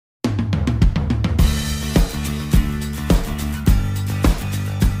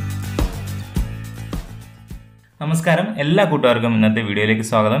നമസ്കാരം എല്ലാ കൂട്ടുകാർക്കും ഇന്നത്തെ വീഡിയോയിലേക്ക്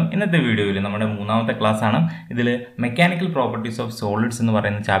സ്വാഗതം. ഇന്നത്തെ വീഡിയോയിൽ നമ്മുടെ മൂന്നാമത്തെ ക്ലാസ് ആണ്. ഇതിൽ മെക്കാനിക്കൽ പ്രോപ്പർട്ടീസ് ഓഫ് സോളിഡ്സ് എന്ന്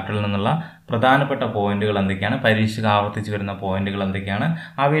പറയുന്ന ചാപ്റ്ററിൽ നിന്നുള്ള പ്രധാനപ്പെട്ട പോയിന്റുകൾ എന്തൊക്കെയാണ്, പരീക്ഷയ്ക്ക് ആവർത്തിച്ച് വരുന്ന പോയിന്റുകൾ എന്തൊക്കെയാണ്,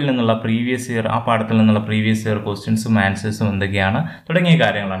 അവയിൽ നിന്നുള്ള പ്രീവിയസ് ഇയർ ആ പാഠത്തിൽ നിന്നുള്ള പ്രീവിയസ് ഇയർ ക്വസ്റ്റ്യൻസും ആൻസേഴ്സും എന്തൊക്കെയാണ് തുടങ്ങിയ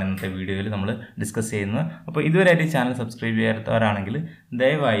കാര്യങ്ങളാണ് ഇന്നത്തെ വീഡിയോയിൽ നമ്മൾ ഡിസ്കസ് ചെയ്യുന്നത്. അപ്പോൾ ഇതുവരെയായിട്ട് ഈ ചാനൽ സബ്സ്ക്രൈബ് ചെയ്യാത്തവരാണെങ്കിൽ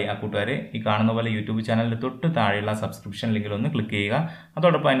ദയവായി ആ കൂട്ടുകാരെ ഈ കാണുന്ന പോലെ യൂട്യൂബ് ചാനലിൽ തൊട്ട് താഴെയുള്ള സബ്സ്ക്രിപ്ഷൻ ലിങ്കിൽ ഒന്ന് ക്ലിക്ക് ചെയ്യുക.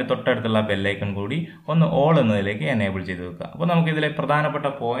 അതോടൊപ്പം അതിൻ്റെ തൊട്ടടുത്തുള്ള ബെല്ലൈക്കൺ കൂടി ഒന്ന് ഓൾ എന്നതിലേക്ക് എനേബിൾ ചെയ്ത് വെക്കുക. അപ്പോൾ നമുക്ക് ഇതിലെ പ്രധാനപ്പെട്ട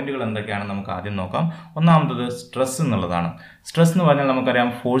പോയിന്റുകൾ എന്തൊക്കെയാണെന്ന് നമുക്ക് ആദ്യം നോക്കാം. ഒന്നാമത്തത് സ്ട്രെസ് എന്നുള്ളതാണ്. സ്ട്രെസ് എന്ന് പറഞ്ഞാൽ നമുക്കറിയാം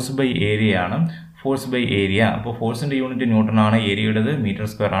ഫോഴ്സ് ബൈ ഏരിയ ആണ്. ഫോഴ്സ് ബൈ ഏരിയ, അപ്പോൾ ഫോഴ്സിൻ്റെ യൂണിറ്റ് ന്യൂട്ടൺ ആണ്, ഏരിയയുടേത് മീറ്റർ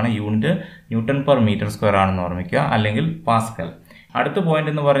സ്ക്വയർ ആണ്, unit newton per metre square ആണെന്ന് ഓർമ്മിക്കുക, അല്ലെങ്കിൽ പാസ്കൽ. അടുത്ത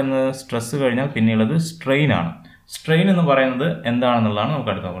പോയിന്റ് എന്ന് പറയുന്നത് സ്ട്രെസ് കഴിഞ്ഞാൽ പിന്നെയുള്ളത് സ്ട്രെയിൻ ആണ്. സ്ട്രെയിൻ എന്ന് പറയുന്നത് എന്താണെന്നുള്ളതാണ്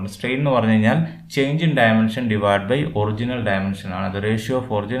നമുക്ക് അടുത്ത് നോക്കുന്നത്. സ്ട്രെയിൻ എന്ന് പറഞ്ഞു കഴിഞ്ഞാൽ change in dimension divide by original dimension ആണ്. അത് ratio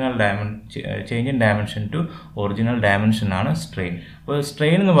of original change in dimension two original dimension ആണ് സ്ട്രെയിൻ. അപ്പോൾ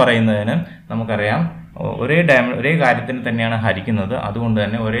സ്ട്രെയിൻ എന്ന് പറയുന്നതിന് നമുക്കറിയാം ഒരേ കാര്യത്തിന് തന്നെയാണ് ഹരിക്കുന്നത്, അതുകൊണ്ട്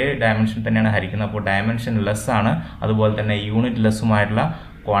തന്നെ ഒരേ ഡയമെൻഷൻ തന്നെയാണ് ഹരിക്കുന്നത്. അപ്പോൾ ഡയമെൻഷൻ ലെസ് ആണ്, അതുപോലെ തന്നെ യൂണിറ്റ് ലെസ്സുമായിട്ടുള്ള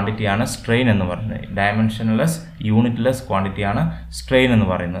ക്വാണ്ടിറ്റിയാണ് സ്ട്രെയിൻ എന്ന് പറയുന്നത്. Dimension less unit less ക്വാണ്ടിറ്റിയാണ് strain എന്ന്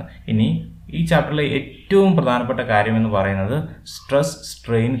പറയുന്നത്. ഇനി ഈ ചാപ്റ്ററിലെ ഏറ്റവും പ്രധാനപ്പെട്ട കാര്യം എന്ന് പറയുന്നത് സ്ട്രെസ്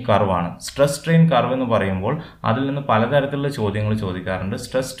സ്ട്രെയിൻ കർവ് ആണ്. സ്ട്രെസ് സ്ട്രെയിൻ കർവ് എന്ന് പറയുമ്പോൾ അതിൽ നിന്ന് പലതരത്തിലുള്ള ചോദ്യങ്ങൾ ചോദിക്കാറുണ്ട്.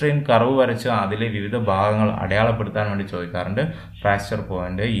 സ്ട്രെസ് സ്ട്രെയിൻ കർവ് വരച്ച് അതിലെ വിവിധ ഭാഗങ്ങൾ അടയാളപ്പെടുത്താൻ വേണ്ടി ചോദിക്കാറുണ്ട്. Fracture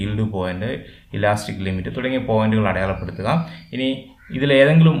point, yield point, elastic limit തുടങ്ങിയ പോയിന്റുകൾ അടയാളപ്പെടുത്തുക. ഇനി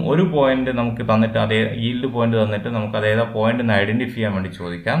ഇതിലേതെങ്കിലും ഒരു പോയിന്റ് നമുക്ക് തന്നിട്ട് അതേ ഈൽഡ് പോയിന്റ് തന്നിട്ട് നമുക്ക് അതേതാ പോയിന്റ് എന്ന് ഐഡന്റിഫൈ ചെയ്യാൻ വേണ്ടി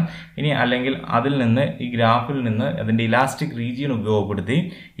ചോദിക്കാം. ഇനി അല്ലെങ്കിൽ അതിൽ നിന്ന് ഈ ഗ്രാഫിൽ നിന്ന് അതിൻ്റെ ഇലാസ്റ്റിക് റീജിയൻ ഉപയോഗപ്പെടുത്തി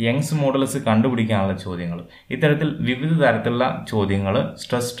യങ്സ് മോഡുലസ് കണ്ടുപിടിക്കാനുള്ള ചോദ്യങ്ങൾ, ഇത്തരത്തിൽ വിവിധ തരത്തിലുള്ള ചോദ്യങ്ങൾ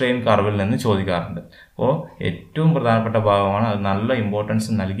സ്ട്രെസ് സ്ട്രെയിൻ കർവിൽ നിന്ന് ചോദിക്കാറുണ്ട്. അപ്പോൾ ഏറ്റവും പ്രധാനപ്പെട്ട ഭാഗമാണ്, അത് നല്ല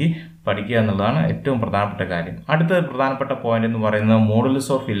ഇമ്പോർട്ടൻസ് നൽകി പഠിക്കുക എന്നുള്ളതാണ് ഏറ്റവും പ്രധാനപ്പെട്ട കാര്യം. അടുത്ത പ്രധാനപ്പെട്ട പോയിന്റ് എന്ന് പറയുന്നത്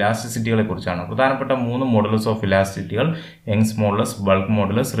മോഡുലസ് ഓഫ് ഇലാസ്റ്റിസിറ്റികളെ കുറിച്ചാണ്. പ്രധാനപ്പെട്ട 3 modulus of ഇലാസ്റ്റിസിറ്റികൾ: Young's modulus, bulk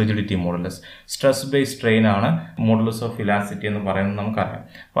modulus, rigidity modulus. Stress by strain ആണ് മോഡുലസ് ഓഫ് ഇലാസ്റ്റിസിറ്റി എന്ന് പറയുന്നത് നമുക്കറിയാം.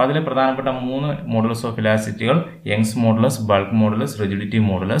 അപ്പോൾ അതിലെ പ്രധാനപ്പെട്ട 3 modulus of ഇലാസ്റ്റിസിറ്റികൾ Young's modulus, bulk modulus, rigidity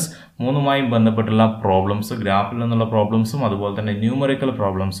modulus. മൂന്നുമായും ബന്ധപ്പെട്ടുള്ള പ്രോബ്ലംസ്, ഗ്രാഫിൽ നിന്നുള്ള പ്രോബ്ലംസും അതുപോലെ തന്നെ ന്യൂമറിക്കൽ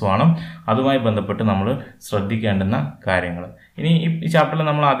പ്രോബ്ലംസുമാണ്. അതുമായി ബന്ധപ്പെട്ട് നമ്മൾ ശ്രദ്ധിക്കേണ്ടുന്ന കാര്യങ്ങൾ. ഇനി ഈ ചാപ്റ്ററിൽ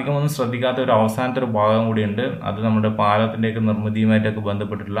നമ്മൾ അധികം ഒന്നും ശ്രദ്ധിക്കാത്ത ഒരു അവസാനത്തെ ഒരു ഭാഗം കൂടിയുണ്ട്. അത് നമ്മുടെ പാലത്തിൻ്റെയൊക്കെ നിർമ്മിതിയുമായിട്ടൊക്കെ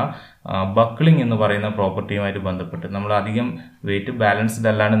ബന്ധപ്പെട്ടിട്ടുള്ള ബക്ലിംഗ് എന്ന് പറയുന്ന പ്രോപ്പർട്ടിയുമായിട്ട് ബന്ധപ്പെട്ട് നമ്മൾ അധികം വെയിറ്റ് ബാലൻസ്ഡ്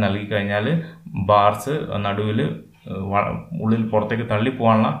അല്ലാണ്ട് നൽകി കഴിഞ്ഞാൽ ബാർസ് നടുവിൽ ഉള്ളിൽ പുറത്തേക്ക്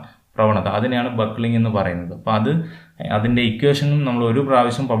തള്ളിപ്പോകാനുള്ള പ്രവണത, അതിനെയാണ് ബക്ലിംഗ് എന്ന് പറയുന്നത്. അപ്പോൾ അതിൻ്റെ ഇക്വേഷനും നമ്മൾ ഒരു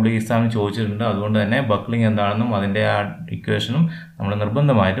പ്രാവശ്യം പബ്ലിക് എക്സാമിന് ചോദിച്ചിട്ടുണ്ട്. അതുകൊണ്ട് തന്നെ ബക്ലിംഗ് എന്താണെന്നും അതിൻ്റെ ആ ഇക്വേഷനും നമ്മൾ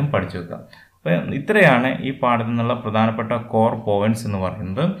നിർബന്ധമായിട്ടും പഠിച്ചു വെക്കുക. അപ്പോൾ ഇത്രയാണ് ഈ പാഠത്തിൽ നിന്നുള്ള പ്രധാനപ്പെട്ട കോർ പോയിന്റ്സ് എന്ന്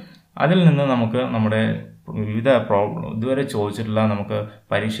പറയുന്നത്. അതിൽ നിന്ന് നമുക്ക് നമ്മുടെ വിവിധ ഇതുവരെ ചോദിച്ചിട്ടുള്ള, നമുക്ക്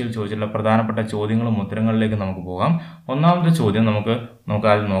പരീക്ഷയിൽ ചോദിച്ചിട്ടുള്ള പ്രധാനപ്പെട്ട ചോദ്യങ്ങളും ഉത്തരങ്ങളിലേക്ക് നമുക്ക് പോകാം. ഒന്നാമത്തെ ചോദ്യം നമുക്ക്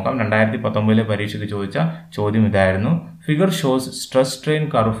ആദ്യം നോക്കാം. 2019 പരീക്ഷയ്ക്ക് ചോദിച്ച ചോദ്യം ഇതായിരുന്നു: figure shows stress strain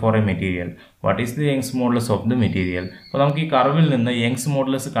curve four A material, what is the Young's modulus of the material. അപ്പോൾ നമുക്ക് ഈ കർവിൽ നിന്ന് യങ്സ്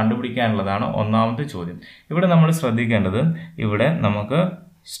മോഡുലസ് കണ്ടുപിടിക്കാനുള്ളതാണ് ഒന്നാമത്തെ ചോദ്യം. ഇവിടെ നമ്മൾ ശ്രദ്ധിക്കേണ്ടത്, ഇവിടെ നമുക്ക്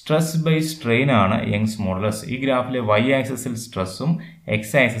സ്ട്രെസ് ബൈ സ്ട്രെയിൻ ആണ് യങ്സ് മോഡുലസ്. ഈ ഗ്രാഫിലെ വൈ ആക്സിസിൽ സ്ട്രെസ്സും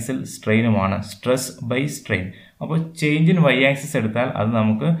എക്സ് ആക്സിസിൽ സ്ട്രെയിനുമാണ് സ്ട്രെസ് ബൈ സ്ട്രെയിൻ. അപ്പോൾ ചേഞ്ച് ഇൻ വൈ ആക്സിസ് എടുത്താൽ അത്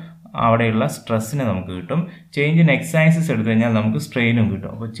നമുക്ക് അവിടെയുള്ള സ്ട്രെസ്സിനെ നമുക്ക് കിട്ടും. ചേഞ്ച് ഇൻ എക്സ് ആക്സിസ് എടുത്തു കഴിഞ്ഞാൽ നമുക്ക് സ്ട്രെയിനും കിട്ടും.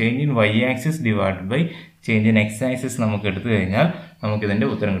 അപ്പോൾ change in Y axis divide by change in X axis നമുക്ക് എടുത്തു കഴിഞ്ഞാൽ നമുക്കിതിൻ്റെ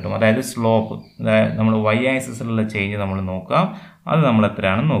ഉത്തരം കിട്ടും. അതായത് സ്ലോപ്പ്, അതായത് നമ്മൾ വൈ ആക്സിസിലുള്ള ചേഞ്ച് നമ്മൾ നോക്കാം, അത് നമ്മൾ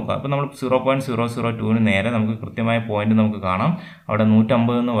എത്രയാണെന്ന് നോക്കാം. അപ്പോൾ നമ്മൾ 0.002 നേരെ നമുക്ക് കൃത്യമായ പോയിന്റ് നമുക്ക് കാണാം. അവിടെ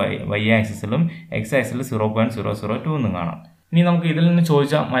 150 എന്ന് വൈ ആക്സിസിലും എക്സ് ആക്സിസിൽ 0.002 എന്നും കാണാം. ഇനി നമുക്ക് ഇതിൽ നിന്ന്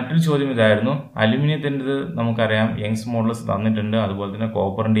ചോദിച്ച മറ്റൊരു ചോദ്യം ഇതായിരുന്നു: അലുമിനിയത്തിൻ്റെത് നമുക്കറിയാം യങ്സ് മോഡുലസ് തന്നിട്ടുണ്ട്, അതുപോലെ തന്നെ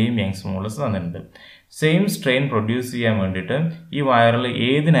കോപ്പറിൻ്റെയും യങ്സ് മോഡുലസ് തന്നിട്ടുണ്ട്. സെയിം സ്ട്രെയിൻ പ്രൊഡ്യൂസ് ചെയ്യാൻ വേണ്ടിയിട്ട് ഈ വയറിൽ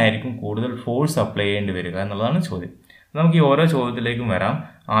ഏതിനായിരിക്കും കൂടുതൽ ഫോഴ്സ് അപ്ലൈ ചെയ്യേണ്ടി വരിക എന്നുള്ളതാണ് ചോദ്യം. നമുക്ക് ഈ ഓരോ ചോദ്യത്തിലേക്കും വരാം.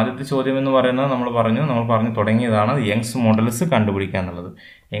 ആദ്യത്തെ ചോദ്യം എന്ന് പറയുന്നത് നമ്മൾ പറഞ്ഞു തുടങ്ങിയതാണ് യങ്സ് മോഡുലസ് കണ്ടുപിടിക്കുക എന്നുള്ളത്.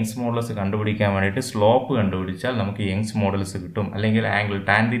 യങ്സ് മോഡുലസ് കണ്ടുപിടിക്കാൻ വേണ്ടിയിട്ട് സ്ലോപ്പ് കണ്ടുപിടിച്ചാൽ നമുക്ക് യങ്സ് മോഡുലസ് കിട്ടും, അല്ലെങ്കിൽ ആംഗിൾ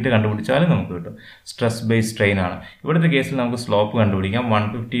ടാൻ തീറ്റ കണ്ടുപിടിച്ചാലും നമുക്ക് കിട്ടും. സ്ട്രെസ് ബൈ സ്ട്രെയിൻ ആണ്. ഇവിടുത്തെ കേസിൽ നമുക്ക് സ്ലോപ്പ് കണ്ടുപിടിക്കാം.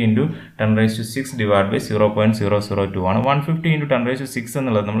 150 × 10⁶ ഡിവൈഡ് ബൈ 0.002 ആണ്. 150 × 10⁶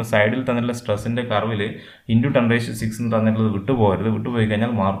 എന്നുള്ളത് നമ്മൾ സൈഡിൽ തന്നിട്ടുള്ള സ്ട്രെസ്സിൻ്റെ കർവിൽ × 10⁶ എന്ന് തന്നിട്ടുള്ളത് വിട്ടുപോകരുത്. വിട്ടുപോയി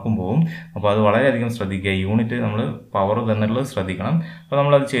കഴിഞ്ഞാൽ മാർക്കും പോകും. അപ്പോൾ അത് വളരെയധികം ശ്രദ്ധിക്കുക. യൂണിറ്റ് നമ്മൾ പവർ തന്നിട്ടുള്ളത് ശ്രദ്ധിക്കണം. അപ്പോൾ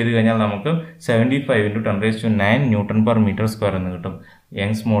നമ്മളത് ചെയ്ത് കഴിഞ്ഞാൽ നമുക്ക് 75 × 10⁹ ന്യൂട്ടൺ പെർ മീറ്റർ സ്ക്വയർ എന്ന് കിട്ടും.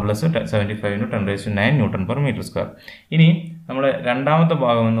 Young's modulus 75 × 10⁹ newton per metre square. ഇനി നമ്മുടെ രണ്ടാമത്തെ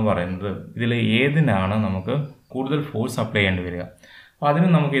ഭാഗം എന്ന് പറയുന്നത് ഇതിൽ ഏതിനാണ് നമുക്ക് കൂടുതൽ ഫോഴ്സ് അപ്ലൈ ചെയ്യേണ്ടി വരിക. അപ്പോൾ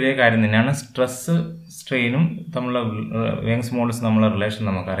അതിനും നമുക്ക് ഇതേ കാര്യം തന്നെയാണ്. സ്ട്രെസ് സ്ട്രെയിനും തമ്മിലുള്ള യങ്സ് മോഡുലസ് തമ്മിലുള്ള റിലേഷൻ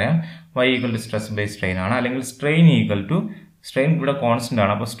നമുക്കറിയാം. y equal to stress by strain ആണ്. അല്ലെങ്കിൽ സ്ട്രെയിൻ ഈക്വൽ ടു സ്ട്രെയിൻ ഇവിടെ കോൺസ്റ്റന്റ്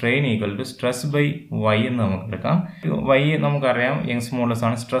ആണ്. അപ്പോൾ strain equal to stress by y എന്ന് നമുക്ക് എടുക്കാം. y നമുക്കറിയാം യങ്സ് മോഡുലസ്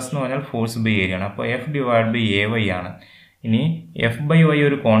ആണ്. സ്ട്രെസ് എന്ന് പറഞ്ഞാൽ ഫോഴ്സ് ബൈ ഏരിയ ആണ്. അപ്പോൾ F ഡിവൈഡ് ബൈ AY ആണ്. ഇനി F ബൈ Y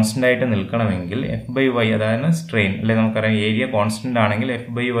ഒരു കോൺസ്റ്റന്റ് ആയിട്ട് നിൽക്കണമെങ്കിൽ F ബൈ Y അതായത് സ്ട്രെയിൻ അല്ലെ നമുക്കറിയാം ഏരിയ കോൺസ്റ്റന്റ് ആണെങ്കിൽ F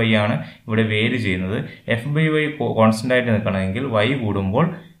ബൈ Y ആണ് ഇവിടെ വേരി ചെയ്യുന്നത്. F ബൈ Y കോൺസ്റ്റന്റ് ആയിട്ട് നിൽക്കണമെങ്കിൽ y കൂടുമ്പോൾ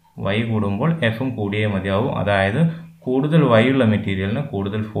Fഉം കൂടിയേ മതിയാവും. അതായത് കൂടുതൽ y ഉള്ള മെറ്റീരിയലിന്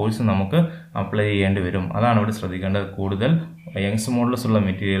കൂടുതൽ ഫോഴ്സ് നമുക്ക് അപ്ലൈ ചെയ്യേണ്ടി വരും. അതാണ് ഇവിടെ ശ്രദ്ധിക്കേണ്ടത്. കൂടുതൽ യങ്സ് മോഡുലസ് ഉള്ള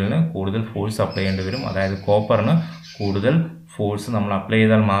മെറ്റീരിയലിന് കൂടുതൽ ഫോഴ്സ് അപ്ലൈ ചെയ്യേണ്ടി വരും. അതായത് കോപ്പറിന് കൂടുതൽ ഫോഴ്സ് നമ്മൾ അപ്ലൈ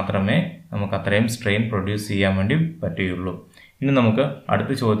ചെയ്താൽ മാത്രമേ നമുക്ക് അത്രയും സ്ട്രെയിൻ പ്രൊഡ്യൂസ് ചെയ്യാൻ വേണ്ടി പറ്റുകയുള്ളൂ. ഇനി നമുക്ക്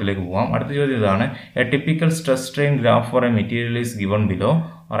അടുത്ത ചോദ്യത്തിലേക്ക് പോകാം. അടുത്ത ചോദ്യം ഇതാണ്. A typical stress strain graph four A material is given below.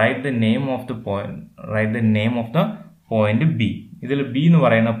 Write the name of the point B. ഇതിൽ ബി എന്ന്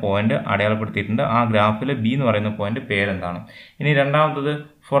പറയുന്ന പോയിന്റ് അടയാളപ്പെടുത്തിയിട്ടുണ്ട്. ആ ഗ്രാഫിൽ ബി എന്ന് പറയുന്ന പോയിന്റ് പേരെന്താണ്? ഇനി രണ്ടാമത്തത്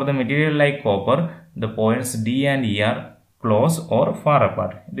for the material like copper the points D and E are close or far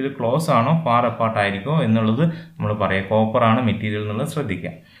apart. ഇതിൽ ക്ലോസ് ആണോ ഫാർ അപ്പാർട്ട് ആയിരിക്കോ എന്നുള്ളത് നമ്മൾ പറയാം. കോപ്പർ ആണ് മെറ്റീരിയൽ എന്നുള്ളത്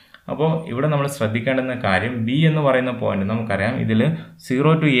ശ്രദ്ധിക്കാം. അപ്പോൾ ഇവിടെ നമ്മൾ ശ്രദ്ധിക്കേണ്ടുന്ന കാര്യം ബി എന്ന് പറയുന്ന പോയിന്റ് നമുക്കറിയാം. ഇതിൽ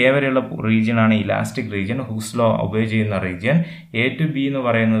 0 to A വരെയുള്ള റീജിയൻ ആണ് elastic region, hooks law obey ചെയ്യുന്ന റീജിയൻ. A to B എന്ന്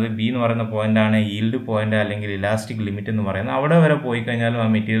പറയുന്ന പോയിന്റ് ആണ് ഈൽഡ് പോയിന്റ് അല്ലെങ്കിൽ ഇലാസ്റ്റിക് ലിമിറ്റ് എന്ന് പറയുന്നത്. അവിടെ വരെ പോയി കഴിഞ്ഞാലും ആ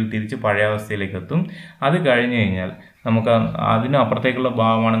മെറ്റീരിയൽ തിരിച്ച് പഴയ അവസ്ഥയിലേക്ക് എത്തും. അത് കഴിഞ്ഞു കഴിഞ്ഞാൽ നമുക്ക് അതിന് അപ്പുറത്തേക്കുള്ള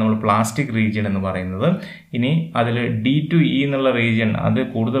ഭാഗമാണ് നമ്മൾ പ്ലാസ്റ്റിക് റീജിയൻ എന്ന് പറയുന്നത്. ഇനി അതിൽ D to E എന്നുള്ള റീജിയൻ അത്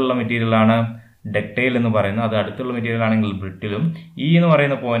കൂടുതലുള്ള മെറ്റീരിയലാണ് ഡക്റ്റൈൽ എന്ന് പറയുന്നത്. അത് അടുത്തുള്ള മെറ്റീരിയൽ ആണെങ്കിൽ ബ്രിട്ടിലും. ഇ എന്ന്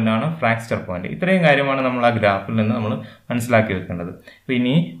പറയുന്ന പോയിന്റ് ആണ് ഫ്രാക്ചർ പോയിന്റ്. ഇത്രയും കാര്യമാണ് നമ്മൾ ആ ഗ്രാഫിൽ നിന്ന് നമ്മൾ മനസ്സിലാക്കി വെക്കേണ്ടത്. അപ്പോൾ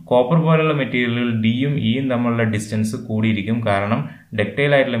ഇനി കോപ്പർ പോലുള്ള മെറ്റീരിയലുകൾ ഡിയും ഇയും തമ്മിലുള്ള ഡിസ്റ്റൻസ് കൂടിയിരിക്കും. കാരണം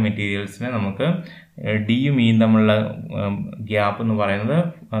ഡക്റ്റൈൽ ആയിട്ടുള്ള മെറ്റീരിയൽസിന് നമുക്ക് ഡിയും ഇയും തമ്മിലുള്ള ഗ്യാപ്പ് എന്ന് പറയുന്നത്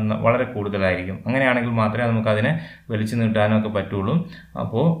വളരെ കൂടുതലായിരിക്കും. അങ്ങനെയാണെങ്കിൽ മാത്രമേ നമുക്ക് അതിനെ വലിച്ചു നീട്ടാനും ഒക്കെ പറ്റുള്ളൂ.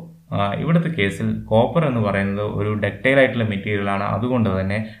 അപ്പോൾ ഇവിടുത്തെ കേസിൽ കോപ്പർ എന്ന് പറയുന്നത് ഒരു ഡക്റ്റൈൽ ആയിട്ടുള്ള മെറ്റീരിയൽ ആണ്. അതുകൊണ്ട്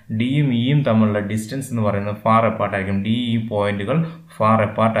തന്നെ ഡിയും ഇയും തമ്മിലുള്ള ഡിസ്റ്റൻസ് എന്ന് പറയുന്നത് ഫാർ അപ്പാർട്ട് ആയിരിക്കും. ഡി ഇ പോയിന്റുകൾ ഫാർ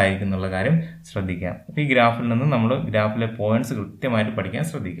അപ്പാർട്ട് ആയിരിക്കും എന്നുള്ള കാര്യം ശ്രദ്ധിക്കാം. അപ്പോൾ ഈ ഗ്രാഫിൽ നിന്ന് നമ്മൾ ഗ്രാഫിലെ പോയിന്റ്സ് കൃത്യമായിട്ട് പഠിക്കാൻ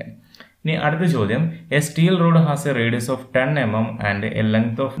ശ്രദ്ധിക്കാം. ഇനി അടുത്ത ചോദ്യം. A steel rod has A radius of 10 mm and A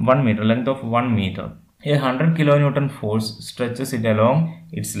length of 1 meter. A 100 kilonewton force stretches it along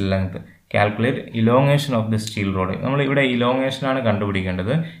its length. Calculate elongation of the steel rod. നമ്മൾ ഇവിടെ ഇലോങ്ങേഷൻ ആണ്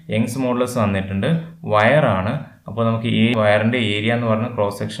കണ്ടുപിടിക്കേണ്ടത്. യങ്സ് മോഡുലസ് വന്നിട്ടുണ്ട്, വയറാണ്. അപ്പോൾ നമുക്ക് ഈ വയറിന്റെ ഏരിയ എന്ന് പറഞ്ഞാൽ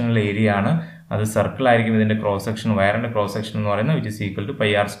ക്രോസ് സെക്ഷണൽ ഏരിയ ആണ്. അത് സർക്കിൾ ആയിരിക്കും ഇതിന്റെ ക്രോസ് സെക്ഷൻ. വയറിന്റെ ക്രോസ് സെക്ഷൻ എന്ന് പറയുന്നത് which is equal to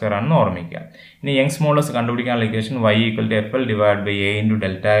πr² ആണെന്ന് ഓർമ്മിക്കുക. ഇനി യങ്സ് മോഡുലസ് കണ്ടുപിടിക്കാനുള്ള equation y equal to FL divided by A into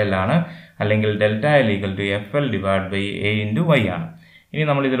delta L ആണ്. അല്ലെങ്കിൽ delta L equal to FL divided by A into Y ആണ്. ഇനി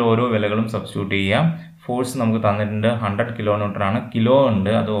നമ്മൾ ഇതിൽ ഓരോ വിലകളും സബ്സ്റ്റിറ്റ്യൂട്ട് ചെയ്യാം. ഫോഴ്സ് നമുക്ക് തന്നിട്ടുണ്ട് 100 kilonewton ആണ്. കിലോ ഉണ്ട്,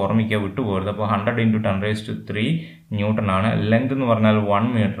 അത് ഓർമ്മിക്കുക, വിട്ടുപോകരുത്. അപ്പോൾ 100 × 10⁻³ ന്യൂട്ടൺ ആണ്. ലെങ്ത് എന്ന് പറഞ്ഞാൽ 1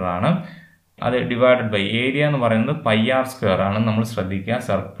 meter ആണ്. അത് ഡിവൈഡഡ് ബൈ ഏരിയ എന്ന് പറയുന്നത് πr² ആണ്. നമ്മൾ ശ്രദ്ധിക്കുക,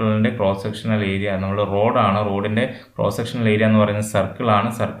 സർക്കിളിന്റെ ക്രോസ് സെക്ഷണൽ ഏരിയ നമ്മൾ റോഡാണ്. റോഡിന്റെ ക്രോസ് സെക്ഷണൽ ഏരിയ എന്ന് പറയുന്നത് സർക്കിൾ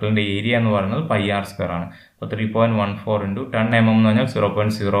ആണ്. സർക്കിളിന്റെ ഏരിയ എന്ന് പറയുന്നത് πr² ആണ്. അപ്പോൾ 3.14 × 10 mm എന്ന് പറഞ്ഞാൽ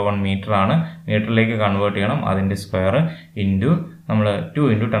 0.01 meter ആണ്. മീറ്ററിലേക്ക് കൺവേർട്ട് ചെയ്യണം. അതിന്റെ സ്ക്വയർ ഇൻറ്റു നമ്മൾ 2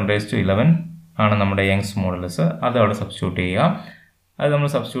 × 10⁻11 ആണ് നമ്മുടെ യങ്സ് മോഡുലസ്. അത് അവിടെ സബ്സ്റ്റിറ്റ്യൂട്ട് ചെയ്യുക. അത് നമ്മൾ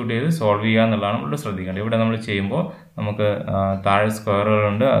സബ്സ്റ്റിറ്റ്യൂട്ട് ചെയ്ത് സോൾവ് ചെയ്യുക എന്നുള്ളതാണ് ഇവിടെ ശ്രദ്ധിക്കേണ്ടത്. ഇവിടെ നമ്മൾ ചെയ്യുമ്പോൾ നമുക്ക് താഴെ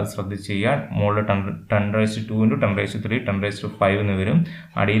സ്ക്വയറുകളുണ്ട്, അത് ശ്രദ്ധിച്ച് ചെയ്യുക. മുകളിൽ 10⁻2 × 10⁻3 10⁻5 എന്ന് വരും.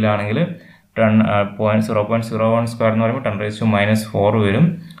 അടിയിലാണെങ്കിൽ 0.01² എന്ന് പറയുമ്പോൾ 10⁻⁻4 വരും.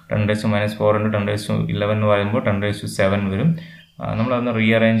 10⁻⁻4 × 10⁻11 എന്ന് പറയുമ്പോൾ 10⁻7 വരും. നമ്മളതൊന്ന്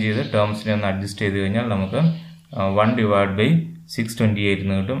റീഅറേഞ്ച് ചെയ്ത് ടേംസിനെ ഒന്ന് അഡ്ജസ്റ്റ് ചെയ്ത് കഴിഞ്ഞാൽ നമുക്ക് 1/628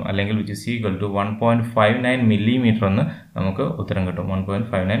 എന്ന് കിട്ടും. അല്ലെങ്കിൽ which is equal to 1.59 millimeter എന്ന് നമുക്ക് ഉത്തരം കിട്ടും.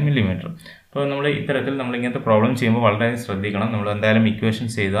 1.59 millimeter. അപ്പോൾ നമ്മൾ ഇത്തരത്തിൽ നമ്മൾ ഇങ്ങനത്തെ പ്രോബ്ലം ചെയ്യുമ്പോൾ വളരെ ശ്രദ്ധിക്കണം. നമ്മൾ എന്തായാലും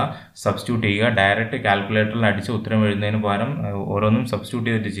ഇക്വേഷൻസ് ചെയ്താൽ സബ്സ്റ്റിറ്റ്യൂട്ട് ചെയ്യുക. ഡയറക്റ്റ് കാൽക്കുലേറ്ററിൽ അടിച്ച് ഉത്തരം എഴുതുന്നതിന് പകരം ഓരോന്നും സബ്സ്റ്റിറ്റ്യൂട്ട്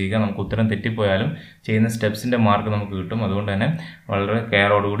ചെയ്തിട്ട് ചെയ്യുക. നമുക്ക് ഉത്തരം തെറ്റിപ്പോയാലും ചെയ്യുന്ന സ്റ്റെപ്സിൻ്റെ മാർക്ക് നമുക്ക് കിട്ടും. അതുകൊണ്ട് തന്നെ വളരെ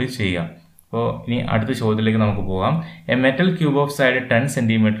കെയറോടുകൂടി ചെയ്യുക. അപ്പോൾ ഇനി അടുത്ത ചോദ്യത്തിലേക്ക് നമുക്ക് പോകാം. A metal cube of side 10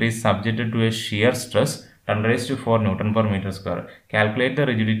 cm is subjected to A shear stress 10⁻⁴ Nm/m². Calculate the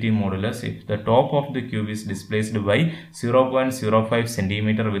rigidity modulus if the top of the cube is displaced by 0.05 cm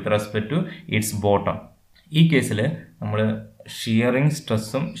with respect to its bottom. ഈ കേസിൽ നമ്മൾ shearing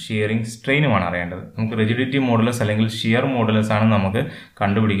സ്ട്രെസ്സും shearing സ്ട്രെയിനുമാണ് അറിയേണ്ടത്. നമുക്ക് rigidity modulus അല്ലെങ്കിൽ shear modulus ആണ് നമുക്ക്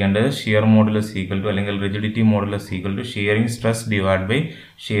കണ്ടുപിടിക്കേണ്ടത്. ഷിയർ മോഡുലസ് ഈക്വൽ ടു അല്ലെങ്കിൽ rigidity modulus equal to shearing stress divide by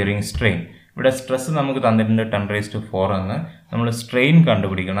shearing strain. ഇവിടെ സ്ട്രെസ് നമുക്ക് തന്നിട്ടുണ്ട് 10⁻⁴ എന്ന്. നമ്മൾ സ്ട്രെയിൻ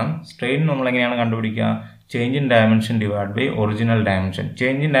കണ്ടുപിടിക്കണം. സ്ട്രെയിൻ നമ്മൾ എങ്ങനെയാണ് കണ്ടുപിടിക്കുക? Change in dimension divide by original dimension.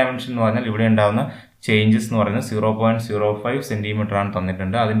 Change in dimension എന്ന് പറഞ്ഞാൽ ഇവിടെ ഉണ്ടാകുന്ന ചേഞ്ചസ് എന്ന് പറയുന്നത് 0.05 സെൻറ്റിമീറ്റർ ആണ്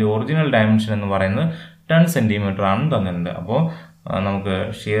തന്നിട്ടുണ്ട്. അതിൻ്റെ ഒറിജിനൽ ഡയമെൻഷൻ എന്ന് പറയുന്നത് 10 സെൻറ്റിമീറ്റർ ആണ് തന്നിട്ടുണ്ട്. അപ്പോൾ നമുക്ക്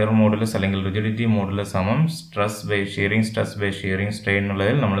ഷിയർ മോഡുലസ് അല്ലെങ്കിൽ റിജിഡിറ്റി മോഡുലസ് സമം stress by shearing stress by shearing strain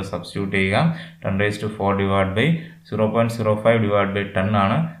എന്നുള്ളതിൽ നമ്മൾ സബ്സ്റ്റിറ്റ്യൂട്ട് ചെയ്യുക. 10⁴ ഡിവൈഡ് ബൈ 0.05 ഡിവൈഡ് ബൈ 10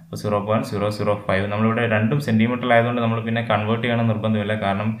 ആണ്. അപ്പോൾ 0.005 നമ്മളിവിടെ രണ്ടും സെൻറ്റിമീറ്റർ ആയതുകൊണ്ട് നമ്മൾ പിന്നെ കൺവേർട്ട് ചെയ്യണം നിർബന്ധമില്ല.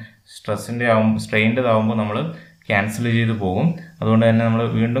 കാരണം സ്ട്രെയിൻ്റെതാവുമ്പോൾ നമ്മൾ ക്യാൻസൽ ചെയ്ത് പോകും. അതുകൊണ്ട് തന്നെ നമ്മൾ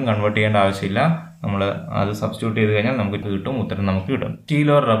വീണ്ടും കൺവേർട്ട് ചെയ്യേണ്ട ആവശ്യമില്ല. നമ്മൾ അത് സബ്സ്റ്റിറ്റ്യൂട്ട് ചെയ്ത് കഴിഞ്ഞാൽ നമുക്ക് കിട്ടും, ഉത്തരം നമുക്ക് കിട്ടും. Steel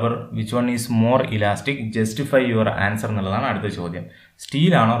or rubber which one is more elastic, justify your answer എന്നുള്ളതാണ് അടുത്ത ചോദ്യം.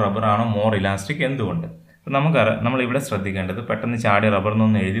 സ്റ്റീലാണോ റബ്ബറാണോ മോർ ഇലാസ്റ്റിക്, എന്തുകൊണ്ട്? നമ്മളിവിടെ ശ്രദ്ധിക്കേണ്ടത് പെട്ടെന്ന് ചാടി റബ്ബർ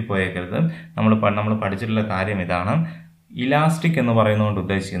എന്നൊന്നും എഴുതി പോയേക്കരുത്. നമ്മൾ പഠിച്ചിട്ടുള്ള കാര്യം ഇതാണ്. ഇലാസ്റ്റിക് എന്ന് പറയുന്നതുകൊണ്ട്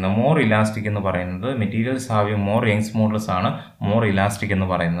ഉദ്ദേശിക്കുന്നത് മോർ ഇലാസ്റ്റിക് എന്ന് പറയുന്നത് materials have more Young's modulus ആണ് മോർ ഇലാസ്റ്റിക് എന്ന്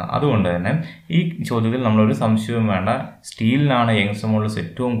പറയുന്നത്. അതുകൊണ്ട് തന്നെ ഈ ചോദ്യത്തിൽ നമ്മളൊരു സംശയവും വേണ്ട, സ്റ്റീലിനാണ് യങ്സ് മോഡുലസ്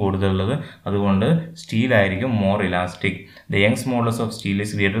ഏറ്റവും കൂടുതലുള്ളത്. അതുകൊണ്ട് സ്റ്റീലായിരിക്കും more elastic. The Young's modulus of steel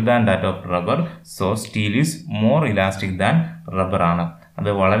is greater than that of rubber, so steel is more elastic than rubber ആണ്.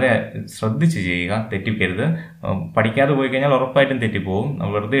 അത് വളരെ ശ്രദ്ധിച്ച് ചെയ്യുക, തെറ്റിക്കരുത്. പഠിക്കാതെ പോയി കഴിഞ്ഞാൽ ഉറപ്പായിട്ടും തെറ്റിപ്പോകും.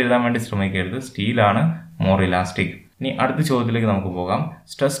 വെറുതെ എഴുതാൻ വേണ്ടി ശ്രമിക്കരുത്. സ്റ്റീലാണ് മോർ ഇലാസ്റ്റിക്. ഇനി അടുത്ത ചോദ്യത്തിലേക്ക് നമുക്ക് പോകാം.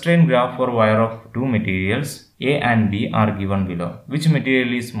 Stress strain graph four wire of two materials A and B are given below. Which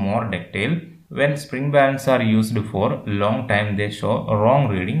material is more ductile? When spring balance are used for long time they show wrong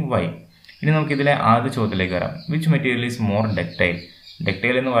reading Y. ഇനി നമുക്കിതിലെ ആദ്യ ചോദ്യത്തിലേക്ക് വരാം. Which material is more ductile?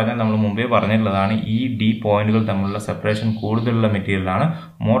 Ductile എന്ന് പറഞ്ഞാൽ നമ്മൾ മുമ്പേ പറഞ്ഞിട്ടുള്ളതാണ്, ഈ ഡി പോയിന്റുകൾ തമ്മിലുള്ള സെപ്പറേഷൻ കൂടുതലുള്ള മെറ്റീരിയലാണ്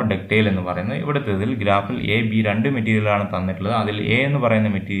മോർ ഡക്റ്റൈൽ എന്ന് പറയുന്നത്. ഇവിടുത്തെ ഗ്രാഫിൽ എ ബി രണ്ട് മെറ്റീരിയലാണ് തന്നിട്ടുള്ളത്. അതിൽ എ എന്ന്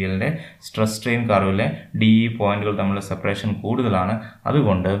പറയുന്ന മെറ്റീരിയലിൻ്റെ സ്ട്രെസ് സ്ട്രെയിൻ കർവിലെ ഡി പോയിന്റുകൾ തമ്മിലുള്ള സെപ്പറേഷൻ കൂടുതലാണ്.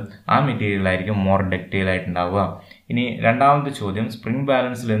 അതുകൊണ്ട് ആ മെറ്റീരിയലായിരിക്കും മോർ ഡക്റ്റൈൽ ആയിട്ടുണ്ടാവുക. ഇനി രണ്ടാമത്തെ ചോദ്യം, സ്പ്രിംഗ്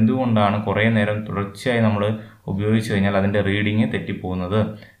ബാലൻസിൽ എന്തുകൊണ്ടാണ് കുറേ നേരം തുടർച്ചയായി നമ്മൾ ഉപയോഗിച്ച് കഴിഞ്ഞാൽ അതിൻ്റെ റീഡിങ് തെറ്റിപ്പോകുന്നത്?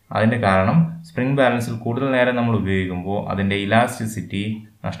 അതിൻ്റെ കാരണം സ്പ്രിംഗ് ബാലൻസിൽ കൂടുതൽ നേരം നമ്മൾ ഉപയോഗിക്കുമ്പോൾ അതിൻ്റെ elasticity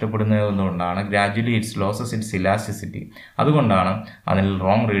നഷ്ടപ്പെടുന്നതുകൊണ്ടാണ്. Gradually it's losses it's elasticity. അതുകൊണ്ടാണ് അതിൽ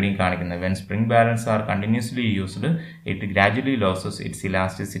റോങ് റീഡിംഗ് കാണിക്കുന്നത്. When spring balance R continuously used it gradually losses it's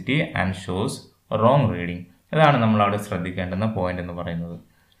elasticity and shows wrong reading. ഇതാണ് നമ്മൾ അവിടെ ശ്രദ്ധിക്കേണ്ടുന്ന പോയിന്റ് എന്ന് പറയുന്നത്.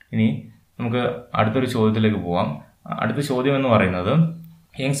 ഇനി നമുക്ക് അടുത്തൊരു ചോദ്യത്തിലേക്ക് പോവാം. അടുത്ത ചോദ്യം എന്ന് പറയുന്നത്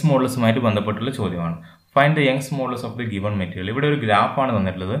യങ്സ് മോഡുലസുമായിട്ട് ബന്ധപ്പെട്ടുള്ള ചോദ്യമാണ്. Find the Young's modulus of the given material. ഇവിടെ ഒരു ഗ്രാഫാണ്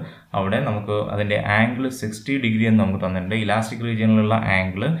തന്നിട്ടുള്ളത്. അവിടെ നമുക്ക് അതിൻ്റെ ആംഗിൾ 60 ഡിഗ്രി എന്ന് നമുക്ക് തന്നിട്ടുണ്ട്. ഇലാസ്റ്റിക് റീജിയനിലുള്ള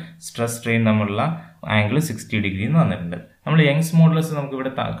ആംഗിൾ, സ്ട്രെസ് സ്ട്രെയിൻ തമ്മിലുള്ള ആംഗിൾ 60 ഡിഗ്രി എന്ന് തന്നിട്ടുണ്ട്. നമ്മൾ യങ്സ് മോഡുലസ് നമുക്ക്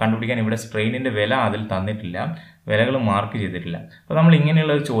ഇവിടെ കണ്ടുപിടിക്കാൻ ഇവിടെ സ്ട്രെയിനിൻ്റെ വില അതിൽ തന്നിട്ടില്ല, വിലകൾ മാർക്ക് ചെയ്തിട്ടില്ല. അപ്പോൾ നമ്മൾ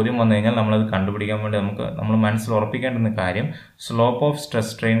ഇങ്ങനെയുള്ള ഒരു ചോദ്യം വന്നു കഴിഞ്ഞാൽ നമ്മളത് കണ്ടുപിടിക്കാൻ വേണ്ടി നമ്മൾ മനസ്സിൽ ഉറപ്പിക്കേണ്ടുന്ന കാര്യം സ്ലോപ്പ് ഓഫ്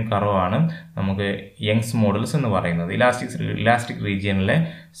സ്ട്രെസ് സ്ട്രെയിൻ കർവാണ് നമുക്ക് യങ്സ് മോഡുലസ് എന്ന് പറയുന്നത്. ഇലാസ്റ്റിക് റീജിയനിലെ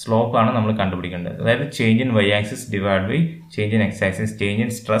സ്ലോപ്പാണ് നമ്മൾ കണ്ടുപിടിക്കേണ്ടത്. അതായത് change in Y axis divide by change in X axis, change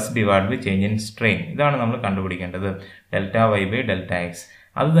in stress divide by change in strain. ഇതാണ് നമ്മൾ കണ്ടുപിടിക്കേണ്ടത്. Delta Y by delta X.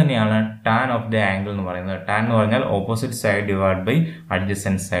 അത് തന്നെയാണ് ടാൻ ഓഫ് ദ ആംഗിൾ എന്ന് പറയുന്നത്. ടാൻ എന്ന് പറഞ്ഞാൽ opposite side divide by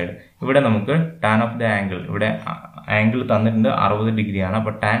adjacent side. ഇവിടെ നമുക്ക് ടാൻ ഓഫ് ദ ആംഗിൾ, ഇവിടെ ആംഗിൾ തന്നിട്ടുണ്ട് 60 ഡിഗ്രിയാണ്.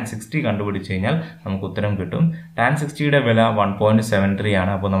 അപ്പോൾ ടാൻ 60 കണ്ടുപിടിച്ച് കഴിഞ്ഞാൽ നമുക്ക് ഉത്തരം കിട്ടും. ടാൻ 60യുടെ വില 1.73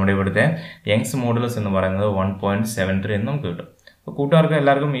 ആണ്. അപ്പോൾ നമ്മുടെ ഇവിടുത്തെ യങ്സ് മോഡുലസ് എന്ന് പറയുന്നത് 1.73 എന്ന് നമുക്ക് കിട്ടും. അപ്പോൾ കൂട്ടുകാർക്ക്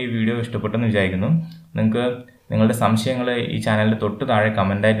എല്ലാവർക്കും ഈ വീഡിയോ ഇഷ്ടപ്പെട്ടെന്ന് വിചാരിക്കുന്നു. നിങ്ങൾക്ക് നിങ്ങളുടെ സംശയങ്ങൾ ഈ ചാനലിൻ്റെ തൊട്ട് താഴെ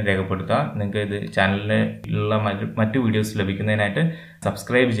കമൻ്റായിട്ട് രേഖപ്പെടുത്തുക. നിങ്ങൾക്ക് ഇത് ചാനലിലുള്ള മറ്റു വീഡിയോസ് ലഭിക്കുന്നതിനായിട്ട്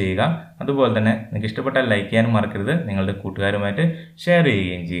സബ്സ്ക്രൈബ് ചെയ്യുക. അതുപോലെ തന്നെ നിങ്ങൾക്ക് ഇഷ്ടപ്പെട്ടാൽ ലൈക്ക് ചെയ്യാനും മറക്കരുത്. നിങ്ങളുടെ കൂട്ടുകാരുമായിട്ട് ഷെയർ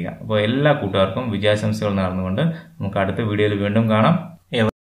ചെയ്യുകയും ചെയ്യുക. അപ്പോൾ എല്ലാ കൂട്ടുകാർക്കും വിജയാശംസകൾ നേർന്നുകൊണ്ട് നമുക്ക് അടുത്ത വീഡിയോയിൽ വീണ്ടും കാണാം.